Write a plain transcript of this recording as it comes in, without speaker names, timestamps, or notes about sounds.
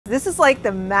This is like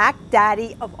the Mac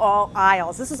Daddy of all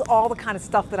aisles. This is all the kind of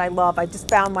stuff that I love. I just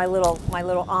found my little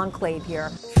enclave here.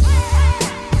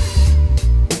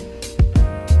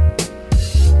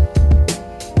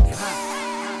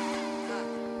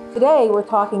 Today we're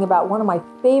talking about one of my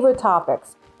favorite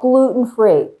topics,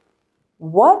 gluten-free.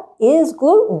 What is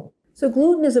gluten? So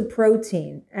gluten is a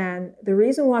protein, and the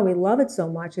reason why we love it so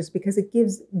much is because it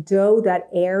gives dough that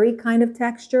airy kind of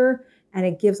texture, and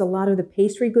it gives a lot of the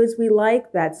pastry goods we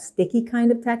like that sticky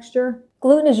kind of texture.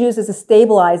 Gluten is used as a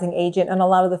stabilizing agent in a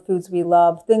lot of the foods we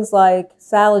love, things like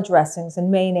salad dressings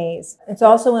and mayonnaise. It's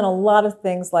also in a lot of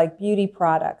things like beauty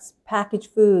products,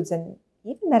 packaged foods, and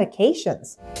even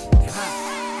medications.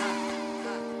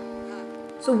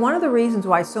 So one of the reasons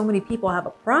why so many people have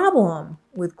a problem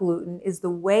with gluten is the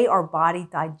way our body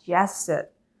digests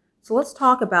it. So let's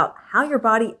talk about how your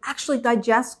body actually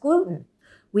digests gluten.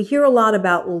 We hear a lot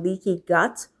about leaky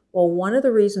gut. Well, one of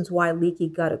the reasons why leaky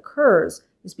gut occurs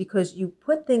is because you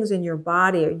put things in your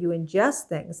body or you ingest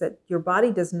things that your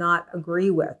body does not agree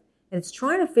with. And it's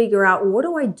trying to figure out, what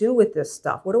do I do with this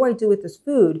stuff? What do I do with this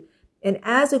food? And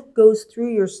as it goes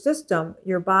through your system,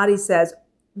 your body says,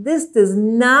 this does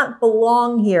not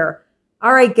belong here.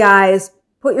 All right, guys,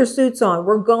 put your suits on.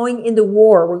 We're going into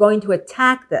war. We're going to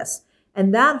attack this.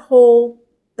 And that whole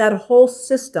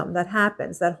system that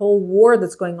happens, that whole war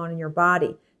that's going on in your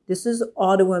body, this is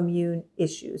autoimmune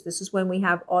issues. This is when we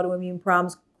have autoimmune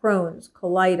problems, Crohn's,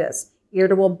 colitis,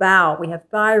 irritable bowel. We have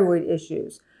thyroid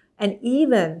issues, and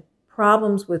even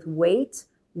problems with weight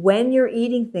when you're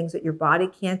eating things that your body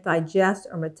can't digest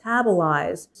or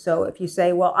metabolize. So if you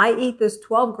say, well, I eat this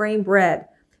 12-grain bread,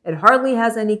 it hardly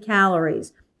has any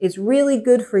calories, it's really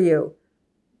good for you,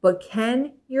 but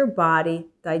can your body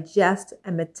digest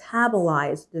and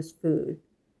metabolize this food?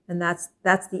 And that's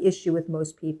the issue with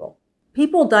most people.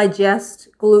 People digest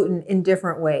gluten in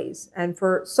different ways, and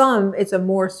for some, it's a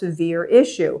more severe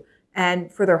issue,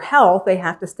 and for their health, they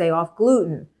have to stay off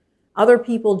gluten. Other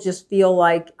people just feel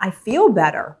like, I feel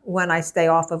better when I stay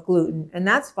off of gluten, and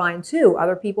that's fine too.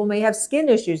 Other people may have skin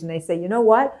issues and they say, you know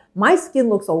what? My skin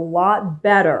looks a lot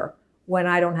better when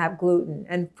I don't have gluten.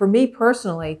 And for me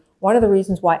personally, one of the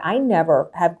reasons why I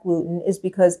never have gluten is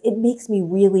because it makes me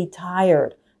really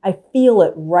tired. I feel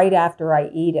it right after I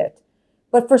eat it.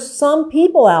 But for some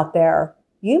people out there,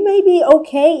 you may be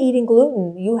okay eating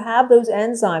gluten. You have those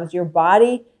enzymes. Your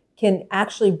body can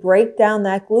actually break down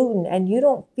that gluten, and you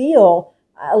don't feel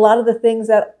a lot of the things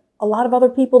that a lot of other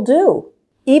people do.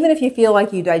 Even if you feel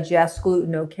like you digest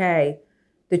gluten okay,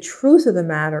 the truth of the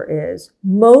matter is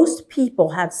most people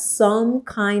have some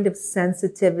kind of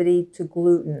sensitivity to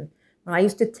gluten. When I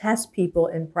used to test people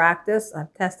in practice,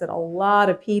 I've tested a lot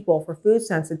of people for food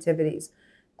sensitivities.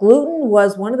 Gluten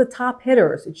was one of the top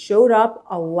hitters. It showed up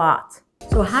a lot.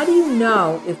 So how do you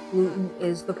know if gluten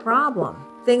is the problem?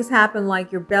 Things happen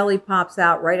like your belly pops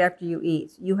out right after you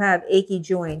eat. You have achy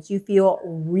joints. You feel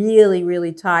really,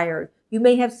 really tired. You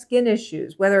may have skin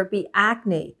issues, whether it be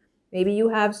acne. Maybe you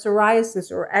have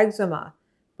psoriasis or eczema.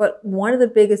 But one of the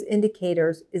biggest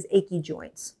indicators is achy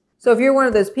joints. So if you're one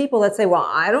of those people that say, well,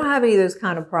 I don't have any of those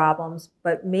kind of problems,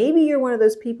 but maybe you're one of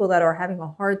those people that are having a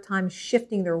hard time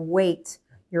shifting your weight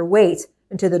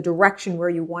into the direction where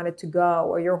you want it to go,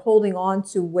 or you're holding on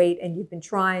to weight and you've been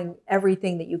trying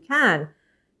everything that you can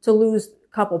to lose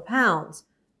a couple pounds.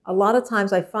 A lot of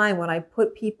times I find when I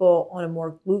put people on a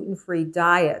more gluten-free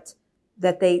diet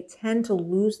that they tend to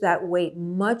lose that weight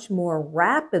much more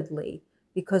rapidly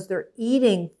because they're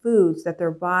eating foods that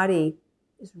their body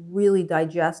is really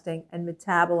digesting and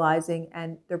metabolizing,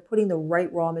 and they're putting the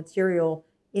right raw material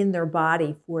in their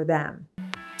body for them.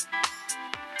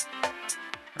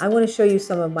 I want to show you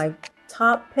some of my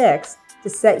top picks to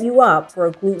set you up for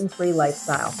a gluten-free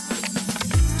lifestyle.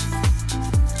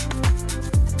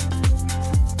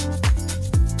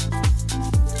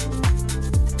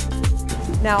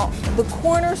 Now, the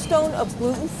cornerstone of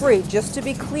gluten-free, just to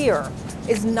be clear,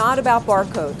 is not about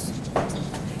barcodes.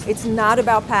 It's not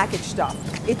about packaged stuff.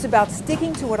 It's about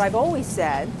sticking to what I've always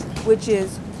said, which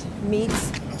is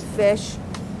meats, fish,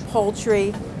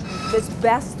 poultry, as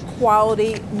best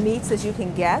quality meats as you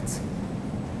can get,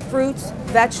 fruits,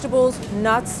 vegetables,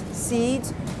 nuts,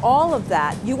 seeds, all of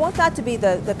that. You want that to be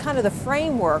the kind of the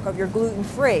framework of your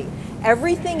gluten-free.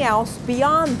 Everything else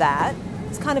beyond that,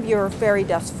 it's kind of your fairy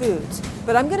dust foods.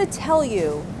 But I'm going to tell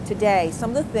you today some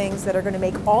of the things that are going to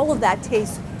make all of that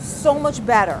taste so much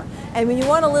better. And when you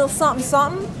want a little something,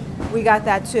 something, we got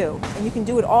that too. And you can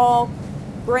do it all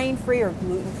grain-free or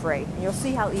gluten-free. And you'll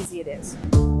see how easy it is.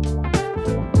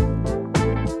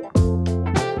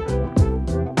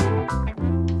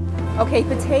 Okay,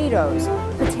 potatoes.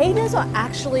 Potatoes are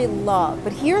actually loved,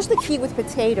 but here's the key with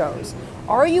potatoes.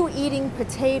 Are you eating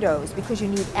potatoes because you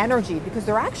need energy, because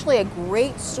they're actually a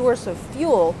great source of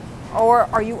fuel, or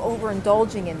are you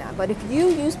overindulging in them? But if you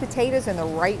use potatoes in the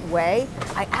right way,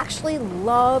 I actually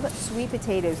love sweet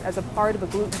potatoes as a part of a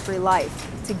gluten-free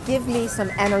life to give me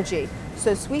some energy.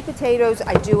 So sweet potatoes,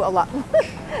 I do a lot.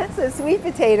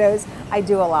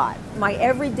 My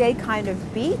everyday kind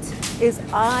of beat is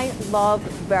I love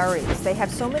berries. They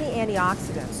have so many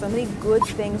antioxidants, so many good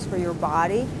things for your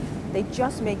body. They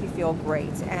just make you feel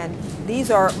great, and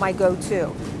these are my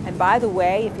go-to. And by the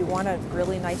way, if you want a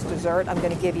really nice dessert, I'm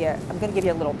going to give you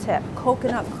a little tip: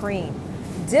 coconut cream.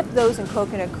 Dip those in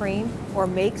coconut cream, or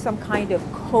make some kind of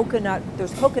coconut.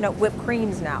 There's coconut whipped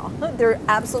creams now. They're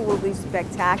absolutely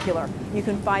spectacular. You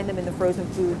can find them in the frozen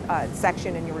food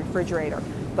section in your refrigerator.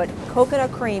 But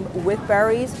coconut cream with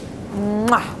berries,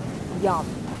 mwah, yum.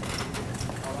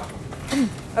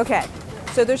 Okay.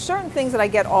 So there's certain things that I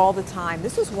get all the time.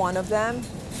 This is one of them.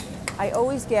 I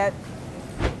always get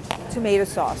tomato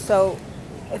sauce. So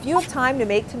if you have time to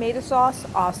make tomato sauce,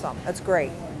 awesome, that's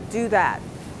great. Do that.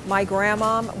 My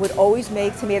grandma would always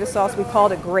make tomato sauce. We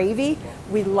called it gravy.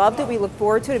 We loved it. We looked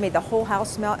forward to it. It made the whole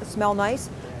house smell nice.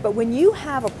 But when you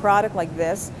have a product like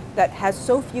this that has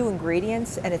so few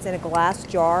ingredients and it's in a glass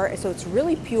jar, so it's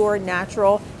really pure,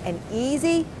 natural, and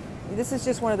easy, this is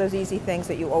just one of those easy things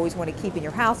that you always want to keep in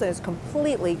your house, and it's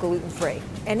completely gluten-free.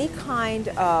 Any kind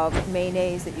of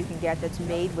mayonnaise that you can get that's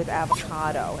made with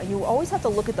avocado, and you always have to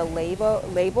look at the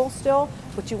label still,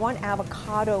 but you want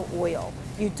avocado oil.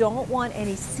 You don't want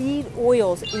any seed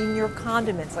oils in your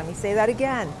condiments. Let me say that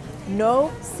again.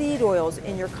 No seed oils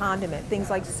in your condiment. Things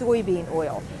like soybean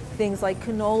oil, things like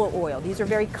canola oil. These are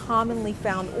very commonly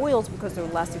found oils because they're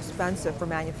less expensive for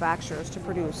manufacturers to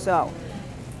produce. So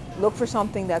look for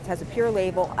something that has a pure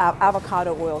label.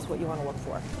 Avocado oil is what you want to look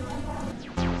for.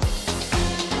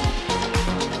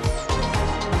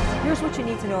 Here's what you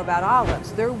need to know about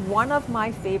olives. They're one of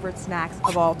my favorite snacks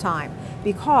of all time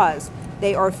because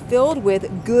they are filled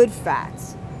with good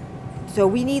fats. So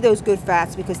we need those good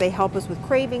fats because they help us with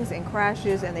cravings and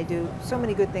crashes, and they do so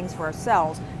many good things for our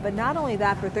cells. But not only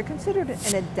that, but they're considered an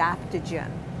adaptogen.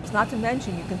 It's not to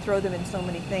mention you can throw them in so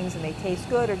many things and they taste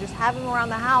good, or just have them around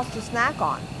the house to snack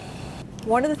on.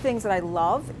 One of the things that I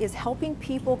love is helping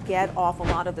people get off a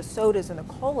lot of the sodas and the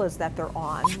colas that they're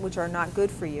on, which are not good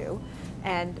for you.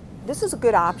 And this is a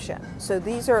good option. So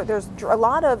there's a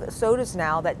lot of sodas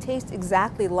now that taste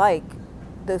exactly like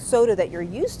the soda that you're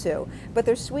used to, but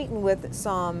they're sweetened with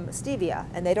some stevia,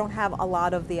 and they don't have a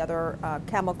lot of the other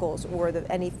chemicals or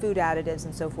any food additives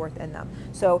and so forth in them.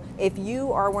 So if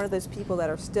you are one of those people that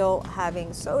are still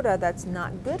having soda that's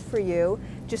not good for you,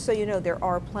 just so you know, there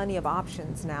are plenty of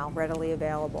options now readily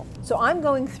available. So I'm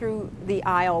going through the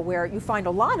aisle where you find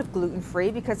a lot of gluten-free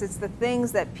because it's the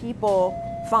things that people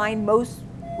find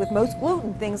with most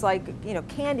gluten, things like, you know,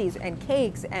 candies and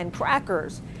cakes and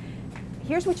crackers.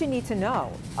 Here's what you need to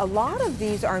know. A lot of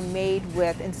these are made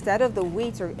with, instead of the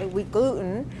wheat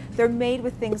gluten, they're made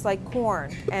with things like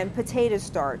corn and potato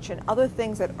starch and other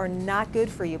things that are not good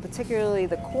for you, particularly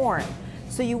the corn.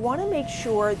 So you want to make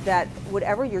sure that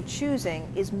whatever you're choosing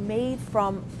is made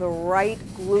from the right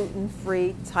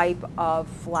gluten-free type of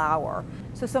flour.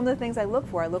 So some of the things I look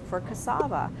for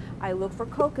cassava, I look for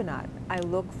coconut, I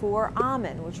look for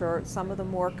almond, which are some of the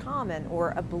more common,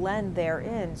 or a blend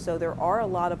therein. So there are a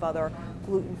lot of other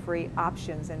gluten-free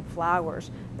options and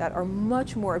flours that are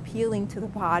much more appealing to the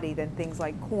body than things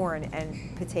like corn and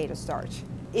potato starch.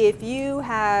 If you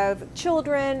have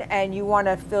children and you want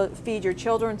to feed your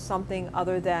children something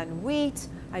other than wheat,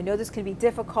 I know this can be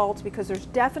difficult because there's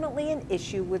definitely an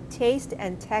issue with taste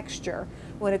and texture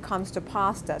when it comes to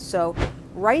pasta. So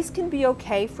rice can be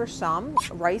okay for some.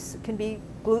 Rice can be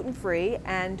gluten-free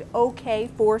and okay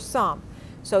for some.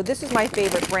 So this is my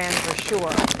favorite brand for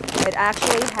sure. It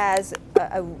actually has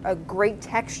a great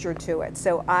texture to it.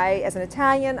 So as an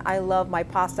Italian, I love my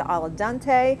pasta al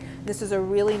dente. This is a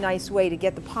really nice way to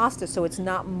get the pasta so it's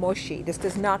not mushy. This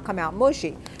does not come out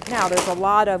mushy. Now, there's a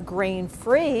lot of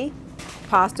grain-free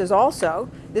pastas also.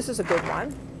 This is a good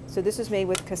one. So this is made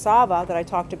with cassava that I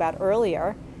talked about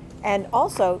earlier. And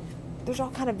also, there's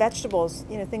all kind of vegetables,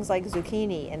 you know, things like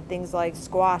zucchini and things like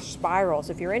squash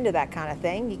spirals. If you're into that kind of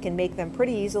thing, you can make them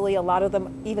pretty easily. A lot of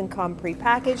them even come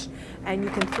pre-packaged, and you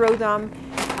can throw them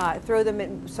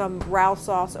in some brow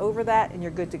sauce over that, and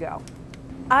you're good to go.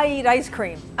 I eat ice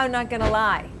cream, I'm not gonna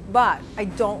lie, but I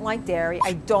don't like dairy,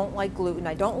 I don't like gluten,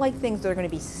 I don't like things that are gonna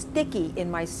be sticky in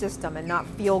my system and not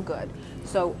feel good.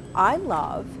 So I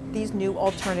love these new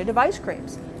alternative ice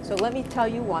creams. So let me tell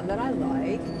you one that I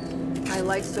like. I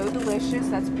like So Delicious,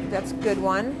 that's a good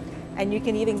one. And you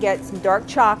can even get some dark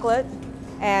chocolate.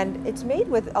 And it's made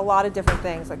with a lot of different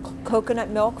things, like coconut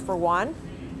milk for one.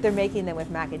 They're making them with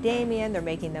macadamia, they're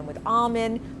making them with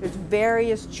almond. There's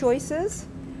various choices.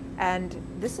 And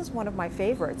this is one of my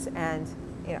favorites. And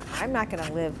you know, I'm not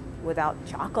gonna live without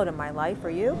chocolate in my life, are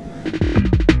you?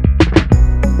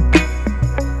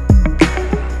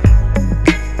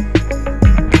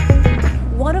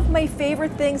 One of my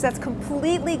favorite things that's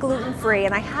completely gluten-free,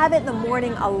 and I have it in the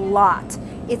morning a lot,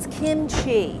 it's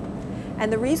kimchi.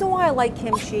 And the reason why I like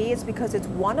kimchi is because it's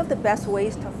one of the best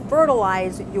ways to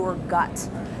fertilize your gut.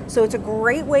 So it's a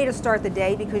great way to start the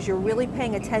day because you're really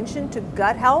paying attention to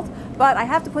gut health, but I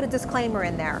have to put a disclaimer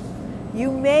in there. You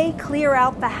may clear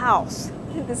out the house.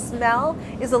 The smell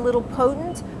is a little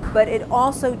potent, but it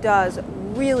also does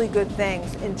really good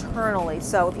things internally.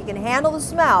 So if you can handle the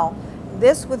smell,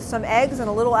 this with some eggs and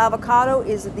a little avocado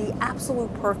is the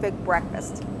absolute perfect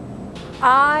breakfast.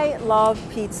 I love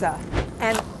pizza.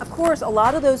 And of course, a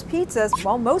lot of those pizzas,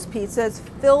 well, most pizzas,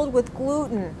 filled with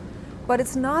gluten. But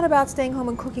it's not about staying home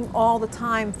and cooking all the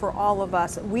time for all of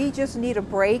us. We just need a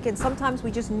break, and sometimes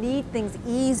we just need things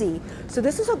easy. So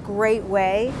this is a great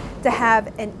way to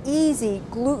have an easy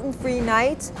gluten-free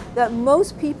night that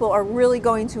most people are really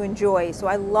going to enjoy. So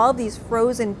I love these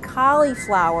frozen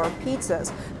cauliflower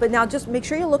pizzas. But now just make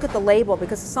sure you look at the label,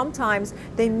 because sometimes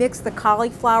they mix the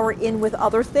cauliflower in with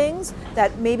other things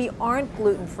that maybe aren't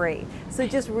gluten-free. So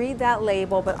just read that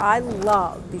label, but I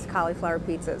love these cauliflower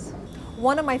pizzas.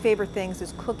 One of my favorite things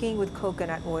is cooking with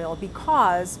coconut oil,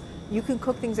 because you can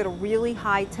cook things at a really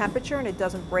high temperature and it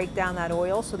doesn't break down that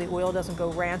oil, so the oil doesn't go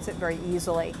rancid very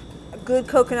easily. A good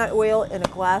coconut oil in a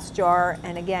glass jar,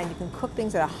 and again, you can cook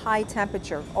things at a high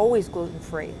temperature, always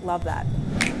gluten-free. Love that.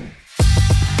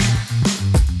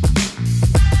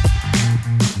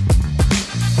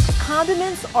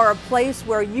 Condiments are a place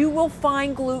where you will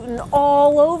find gluten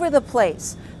all over the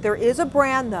place. There is a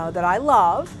brand though that I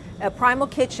love, Primal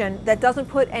Kitchen, that doesn't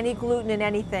put any gluten in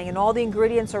anything, and all the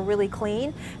ingredients are really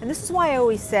clean. And this is why I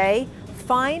always say,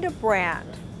 find a brand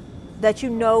that you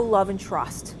know, love, and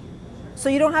trust. So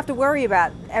you don't have to worry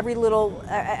about every little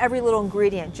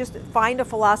ingredient. Just find a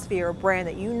philosophy or a brand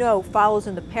that you know follows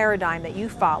in the paradigm that you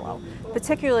follow,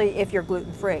 particularly if you're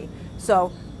gluten-free.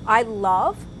 So I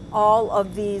love all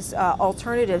of these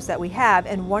alternatives that we have,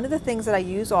 and one of the things that I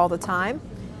use all the time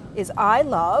is I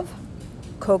love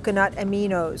coconut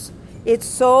aminos. It's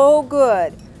so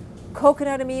good.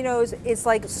 Coconut aminos, it's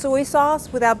like soy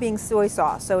sauce without being soy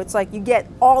sauce. So it's like you get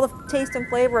all the taste and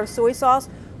flavor of soy sauce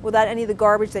without any of the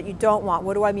garbage that you don't want.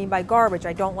 What do I mean by garbage?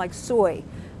 I don't like soy.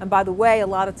 And by the way, a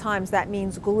lot of times that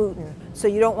means gluten. So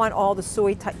you don't want all the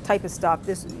soy type of stuff.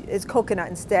 This is coconut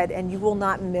instead, and you will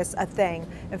not miss a thing.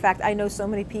 In fact, I know so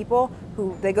many people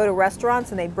who, they go to restaurants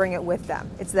and they bring it with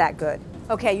them. It's that good.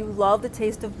 Okay, you love the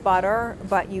taste of butter,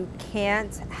 but you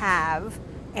can't have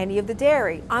any of the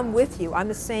dairy. I'm with you, I'm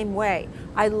the same way.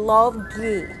 I love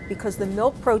ghee because the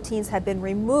milk proteins have been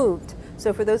removed.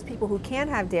 So for those people who can't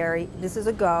have dairy, this is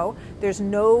a go. There's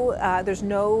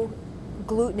no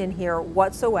gluten in here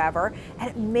whatsoever, and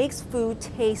it makes food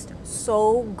taste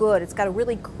so good. It's got a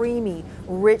really creamy,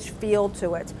 rich feel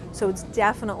to it. So it's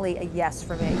definitely a yes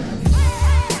for me.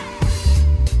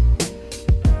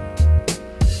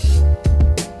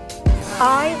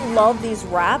 I love these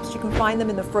wraps. You can find them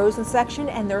in the frozen section,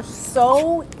 and they're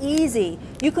so easy.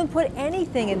 You can put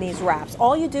anything in these wraps.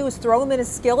 All you do is throw them in a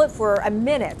skillet for a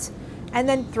minute, and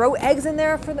then throw eggs in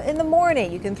there in the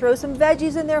morning. You can throw some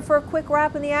veggies in there for a quick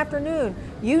wrap in the afternoon.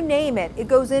 You name it, it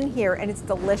goes in here, and it's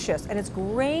delicious, and it's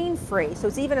grain-free, so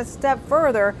it's even a step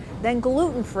further than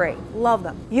gluten-free. Love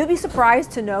them. You'd be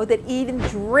surprised to know that even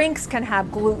drinks can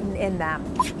have gluten in them,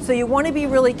 so you want to be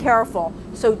really careful.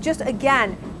 So just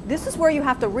again, this is where you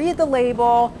have to read the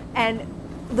label, and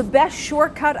the best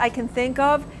shortcut I can think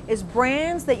of is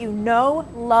brands that you know,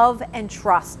 love, and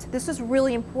trust. This is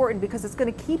really important because it's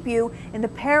going to keep you in the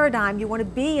paradigm you want to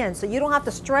be in, so you don't have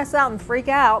to stress out and freak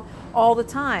out all the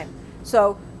time.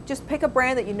 So just pick a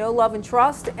brand that you know, love, and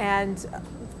trust, and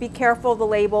be careful of the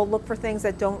label. Look for things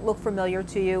that don't look familiar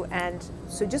to you, and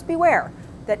so just beware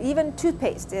that even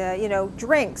toothpaste, you know,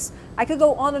 drinks. I could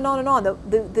go on and on and on.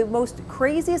 The most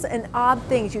craziest and odd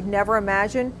things you'd never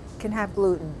imagine can have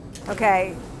gluten.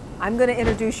 Okay, I'm going to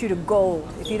introduce you to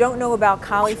gold. If you don't know about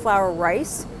cauliflower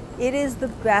rice, it is the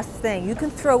best thing. You can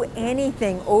throw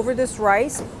anything over this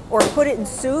rice or put it in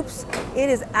soups. It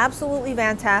is absolutely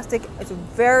fantastic. It's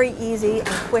very easy and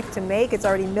quick to make. It's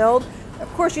already milled.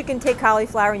 Of course, you can take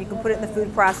cauliflower and you can put it in the food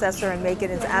processor and make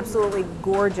it. It's absolutely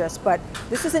gorgeous, but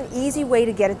this is an easy way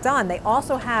to get it done. They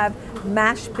also have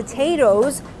mashed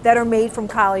potatoes that are made from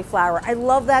cauliflower. I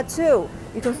love that too.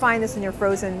 You can find this in your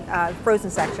frozen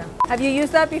section. Have you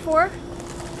used that before?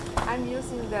 I'm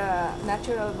using the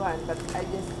natural one, but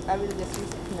I will just use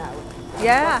it now.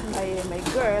 Yeah. My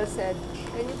girl said,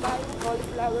 "Can you buy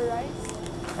cauliflower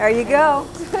rice?" There you go.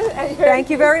 Thank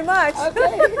you very much.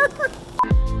 Okay.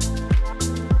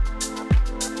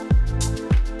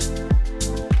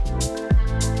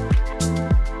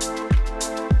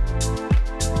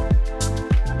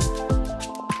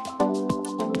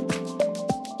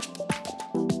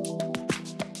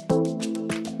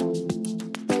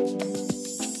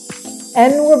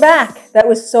 And we're back. That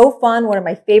was so fun. One of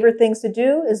my favorite things to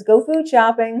do is go food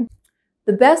shopping.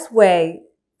 The best way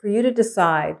for you to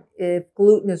decide if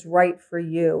gluten is right for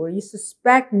you, or you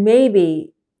suspect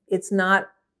maybe it's not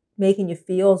making you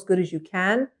feel as good as you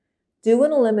can, do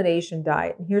an elimination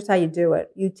diet. And here's how you do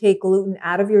it. You take gluten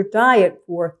out of your diet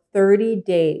for 30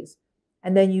 days,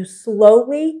 and then you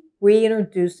slowly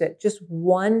reintroduce it, just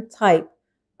one type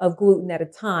of gluten at a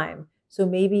time. So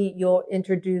maybe you'll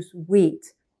introduce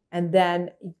wheat, and then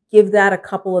give that a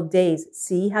couple of days.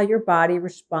 See how your body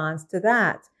responds to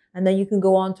that. And then you can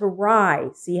go on to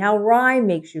rye. See how rye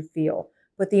makes you feel.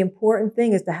 But the important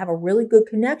thing is to have a really good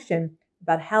connection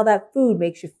about how that food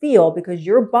makes you feel, because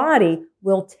your body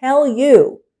will tell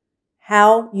you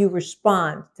how you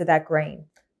respond to that grain.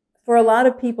 For a lot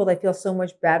of people, they feel so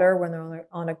much better when they're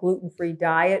on a gluten-free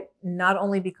diet, not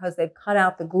only because they've cut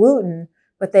out the gluten,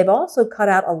 but they've also cut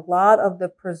out a lot of the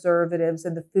preservatives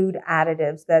and the food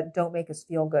additives that don't make us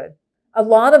feel good. A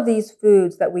lot of these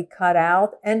foods that we cut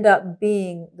out end up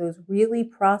being those really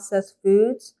processed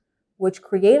foods, which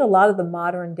create a lot of the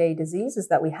modern day diseases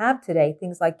that we have today.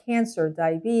 Things like cancer,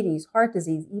 diabetes, heart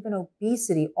disease, even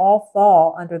obesity all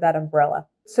fall under that umbrella.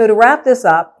 So to wrap this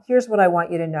up, here's what I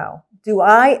want you to know. Do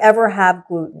I ever have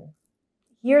gluten?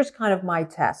 Here's kind of my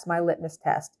test, my litmus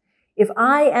test. If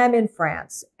I am in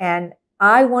France and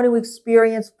I want to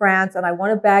experience France and I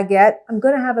want a baguette, I'm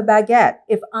going to have a baguette.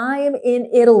 If I am in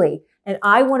Italy and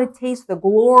I want to taste the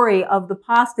glory of the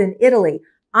pasta in Italy,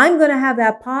 I'm going to have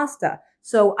that pasta.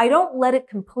 So I don't let it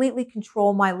completely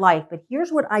control my life. But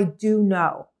here's what I do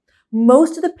know.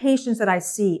 Most of the patients that I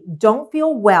see don't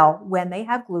feel well when they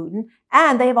have gluten,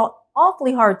 and they have an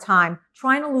awfully hard time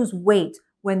trying to lose weight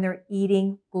when they're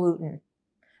eating gluten.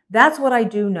 That's what I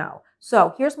do know.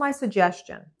 So here's my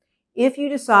suggestion. If you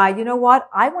decide, you know what,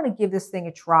 I want to give this thing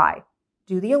a try,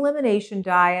 do the elimination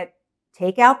diet,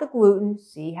 take out the gluten,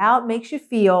 see how it makes you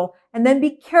feel, and then be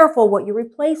careful what you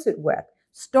replace it with.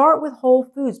 Start with whole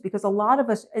foods, because a lot of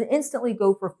us instantly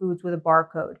go for foods with a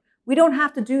barcode. We don't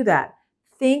have to do that.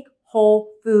 Think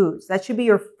whole foods. That should be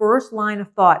your first line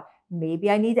of thought.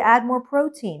 Maybe I need to add more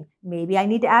protein. Maybe I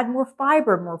need to add more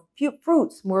fiber, more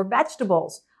fruits, more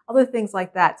vegetables, other things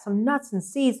like that, some nuts and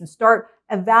seeds, and start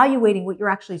evaluating what you're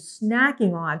actually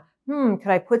snacking on.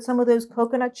 Could I put some of those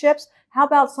coconut chips? How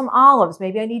about some olives?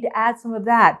 Maybe I need to add some of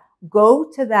that. Go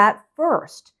to that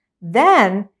first.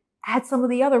 Then add some of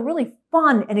the other really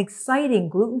fun and exciting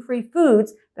gluten-free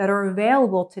foods that are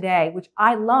available today, which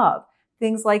I love.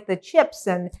 Things like the chips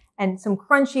and some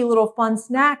crunchy little fun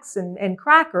snacks and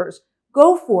crackers.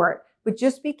 Go for it. But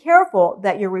just be careful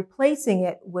that you're replacing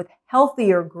it with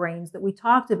healthier grains that we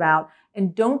talked about,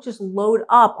 and don't just load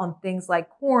up on things like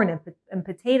corn and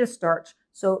potato starch.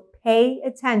 So pay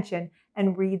attention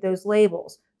and read those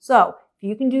labels. So if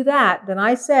you can do that, then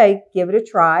I say give it a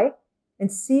try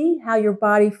and see how your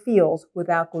body feels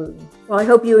without gluten. Well, I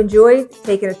hope you enjoyed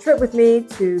taking a trip with me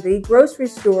to the grocery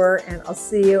store, and I'll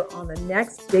see you on the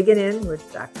next Digging In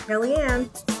with Dr.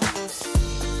 Kellyann.